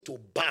to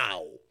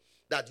bow,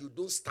 that you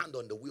don't stand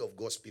on the way of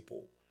God's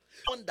people.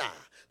 Wonder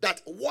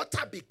that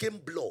water became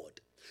blood.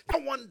 No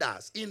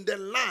wonders in the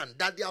land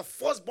that their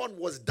firstborn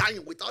was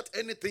dying without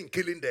anything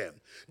killing them.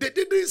 They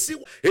didn't see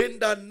in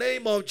the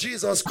name of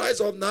Jesus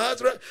Christ of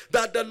Nazareth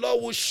that the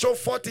Lord will show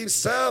forth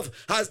himself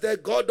as the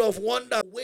God of wonder.